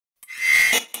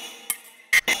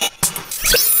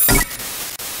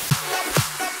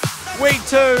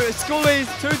to Schoolies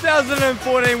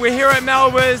 2014. We're here at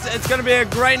Melbourne's. It's going to be a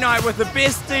great night with the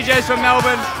best DJs from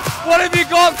Melbourne. What have you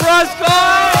got for us,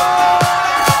 guys?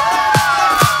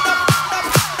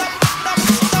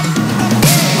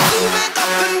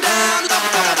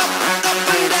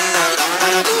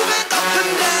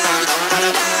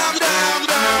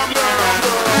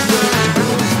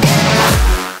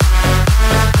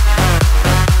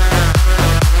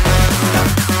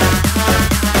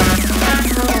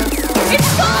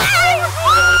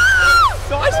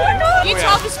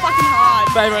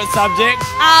 Favourite subject?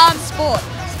 Sport.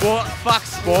 Sport? Fuck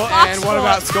sport. Fuck and sport. what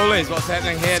about Schoolies? What's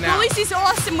happening here now? Schoolies is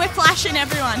awesome. We're flashing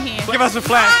everyone here. Give us a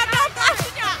flash. I'm not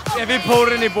flashing you. Have you pulled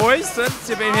any boys since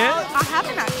you've been here? I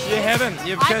haven't actually. You haven't?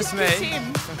 You've kissed me.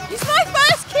 It's my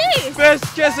first kiss. First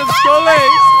kiss of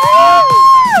Schoolies.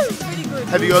 Pretty good.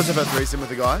 Have you guys ever threesome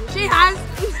with a guy? She has.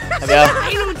 She's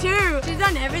done anal too. She's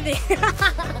done everything.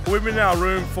 We've been in our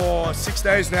room for 6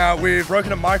 days now. We've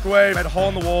broken a microwave, made a hole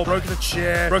in the wall, broken a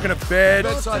chair, broken a bed,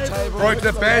 broken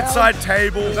a bedside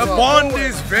table. The bond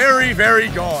is very, very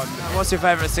gone. What's your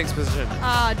favourite sex position?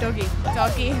 Doggy.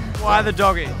 Doggy. Why the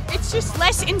doggy? It's just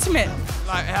less intimate.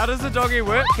 Like, how does the doggy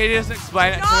work? Can you just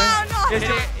explain it to me?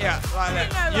 No. Yeah, like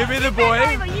that. You be the boy.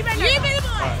 You be the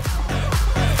boy.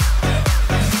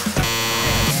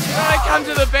 Alright, come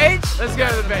to the beach. Let's go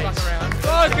to the beach.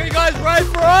 Oh, can you guys pray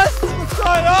for us? What's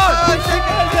going on? Oh, check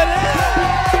us out.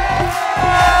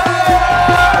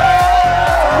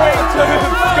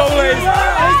 3-2 Schoolies.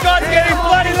 These guys getting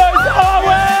bloody loose.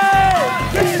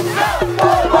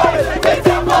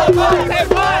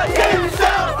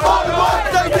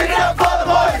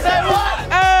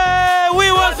 Hey, we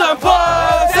want some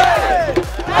pussy.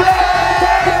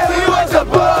 Hey, we want some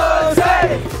pussy.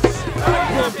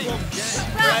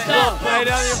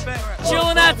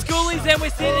 Chilling at Schoolies and we're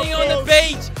sitting on the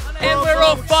beach and we're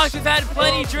all fucked. We've had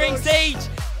plenty of drinks each.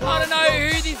 I don't know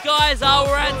who these guys are.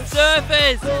 We're at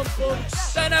Surfers.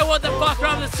 Don't know what the fuck are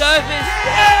on the Surfers.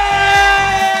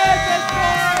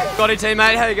 Scotty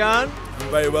teammate, how you going?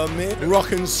 Very well, mate.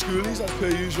 Rocking Schoolies as per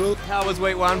usual. How was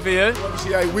week one for you?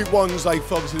 Obviously, week one's like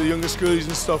for obviously the younger Schoolies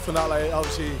and stuff and that. Like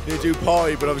obviously they do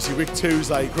party, but obviously week two's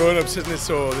like grown ups, isn't it?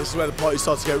 So this is where the party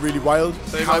starts to get really wild.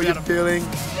 So how are you feeling?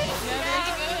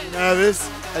 Nervous?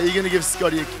 Are you gonna give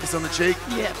Scotty a kiss on the cheek?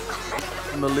 Yeah.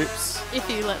 On the lips? If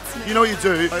you let me. You know what you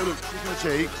do? Like, look, kiss on the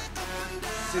cheek.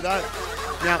 See that?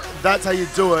 Now that's how you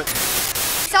do it.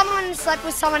 Someone slept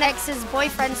with someone else's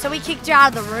boyfriend, so we kicked her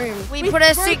out of the room. We put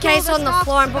her suitcase on the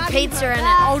floor and put pizza in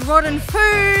it. Old rotten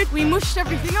food. We mushed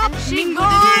everything up. She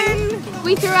gone.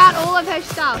 We threw out all of her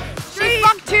stuff. She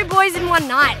fucked 2 boys in one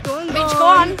night. Bitch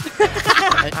gone.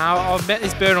 I've met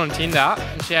this bird on Tinder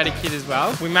and she had a kid as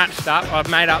well. We matched up. I've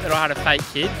made up that I had a fake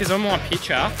kid because on my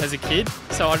picture as a kid.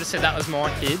 So I just said that was my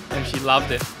kid and she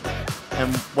loved it.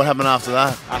 And what happened after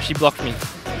that? She blocked me.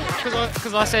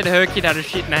 Because I said her kid had a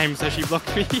shit name, so she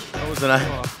blocked me. What was the name?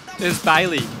 It was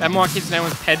Bailey, and my kid's name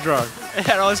was Pedro. And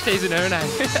I was teasing her name.